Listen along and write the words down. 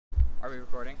we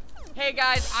recording? Hey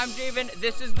guys, I'm Javen.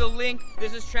 This is the link.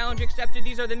 This is challenge accepted.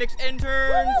 These are the mixed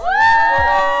interns.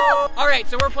 All right,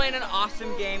 so we're playing an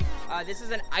awesome game. This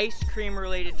is an ice cream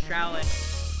related challenge.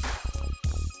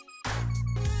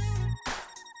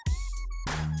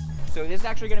 So this is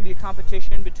actually going to be a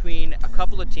competition between a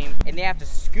couple of teams, and they have to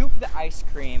scoop the ice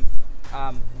cream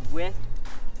with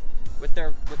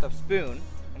a spoon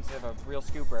instead of a real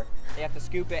scooper. They have to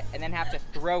scoop it and then have to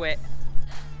throw it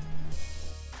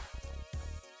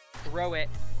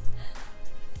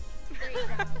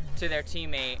to their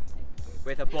teammate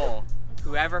with a bowl.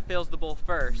 Whoever fills the bowl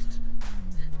first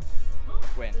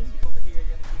wins. Over here, you're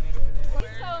the teammate over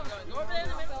there. Go over there in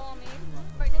the middle. Follow me.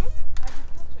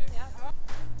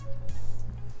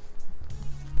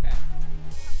 Okay.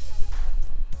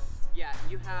 Yeah,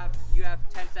 you have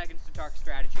 10 seconds to talk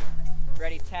strategy.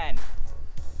 Ready? 10,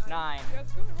 9.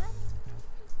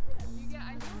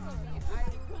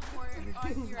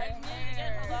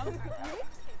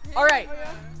 All right.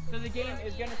 So the game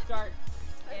is gonna start,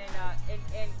 and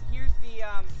here's the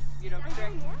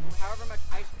trick. However much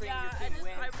ice cream your team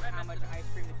wins, how much ice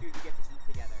cream the two of you get to eat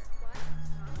together.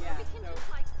 Yeah. So.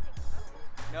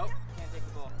 Nope. Can't take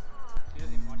the bowl. She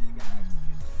doesn't even want you to get the ice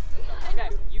cream. Okay.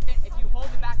 You can, if you hold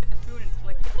it back to the spoon and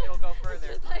flick it, it'll go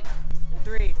further.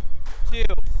 3, 2,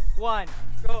 1,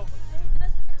 go.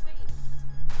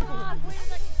 Wait a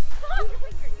second. Use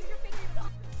your finger.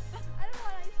 I don't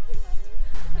want ice cream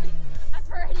on me. I've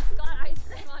already got ice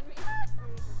cream on me.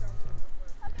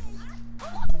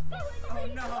 Oh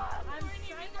no. I'm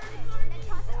trying to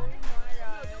toss it under.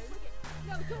 No, don't flick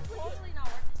it. Totally not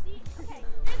worth it. See? Okay.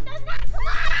 It does not come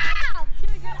out!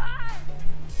 Good eye.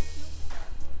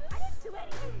 I didn't do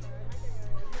anything.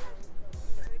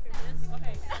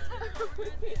 Okay.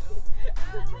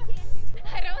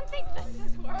 I don't think this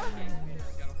is working.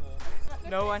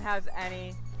 No one has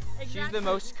any. Exactly. She's the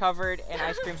most covered in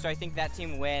ice cream, so I think that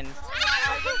team wins.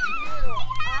 I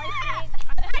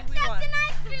think we won. An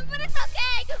ice cream, but it's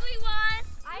okay because we won.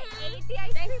 I ate the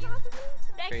ice cream.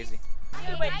 Thank Crazy.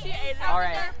 You. Wait, she ate it. All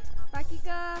right.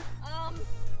 Bakika. Are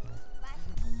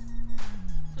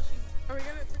we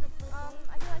gonna?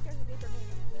 I feel like there's a deeper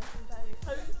meaning.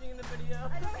 Have you seen the video?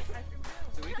 I don't like ice cream.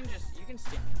 So you can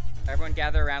stand. Everyone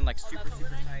gather around like super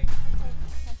tight.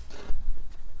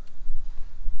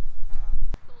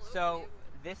 So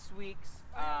this week's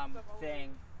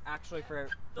thing, actually for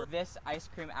this ice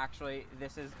cream, actually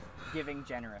this is giving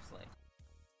generously.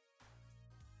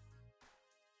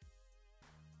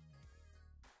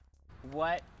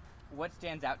 What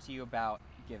stands out to you about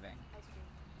giving?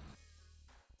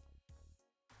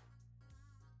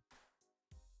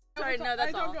 Sorry, no,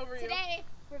 that's all. Today,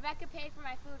 Rebecca paid for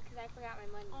my food because I forgot my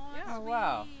money. Oh, yeah. Oh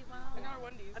wow. I got her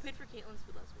Wendy's. I paid for Caitlin's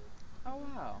food last week. Oh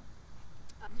wow.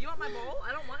 Do you want my bowl?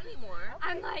 I don't want any more.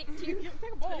 I'm like, you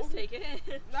take a bowl. Please take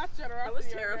it. That's generosity. That was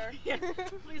terrible. Yeah.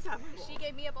 Please have a bowl. She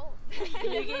gave me a bowl.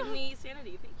 You gave me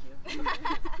sanity. Thank you.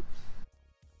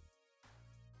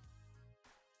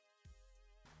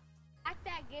 Fact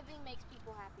that giving makes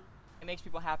people happy. It makes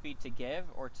people happy to give,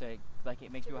 or to like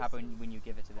it makes people happy when you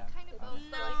give it to them. Kind of both.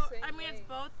 No, I mean it's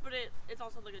both, but it's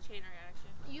also like a chain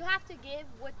reaction. You have to give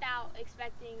without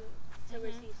expecting to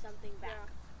receive something back. Yeah.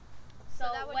 So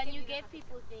when you give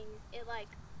people things, it like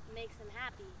makes them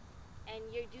happy, and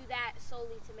you do that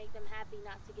solely to make them happy,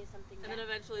 not to get something back. And then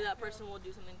eventually that person will do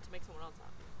something to make someone else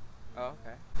happy. Oh,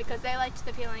 okay. Because they liked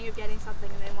the feeling of getting something,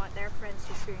 and they want their friends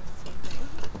to experience the same thing.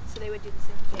 So they would do the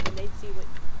same thing, and they'd see what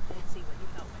you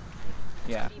felt when you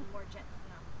yeah. Be more no.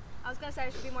 I was gonna say I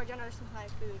should be more generous with my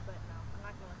food, but no, I'm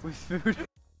not gonna. With food.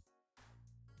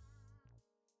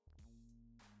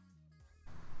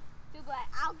 Dude, but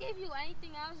I'll give you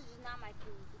anything else, it's just not my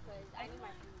food because I need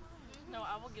my food. No,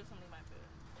 I will give somebody my food.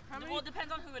 Well, it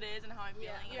depends on who it is and how I'm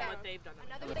feeling and what they've done.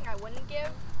 Another thing I wouldn't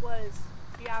give was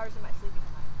 3 hours of my sleeping time.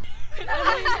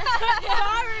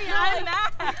 Sorry, I'm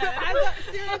mad.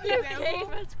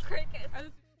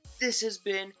 This has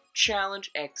been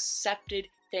Challenge Accepted.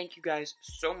 Thank you guys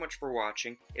so much for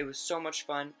watching. It was so much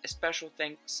fun. A special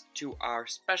thanks to our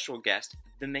special guest,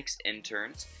 the Mixed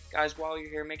Interns. Guys, while you're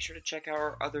here, make sure to check out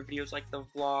our other videos like the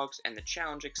vlogs and the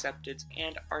Challenge Accepteds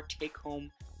and our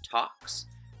take-home talks.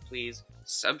 Please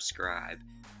subscribe.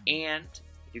 And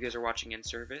if you guys are watching in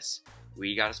service,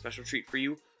 we got a special treat for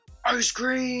you. Ice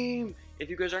cream! If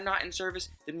you guys are not in service,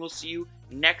 then we'll see you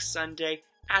next Sunday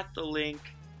at the link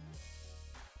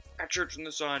at Church in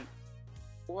the Sun.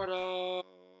 What up?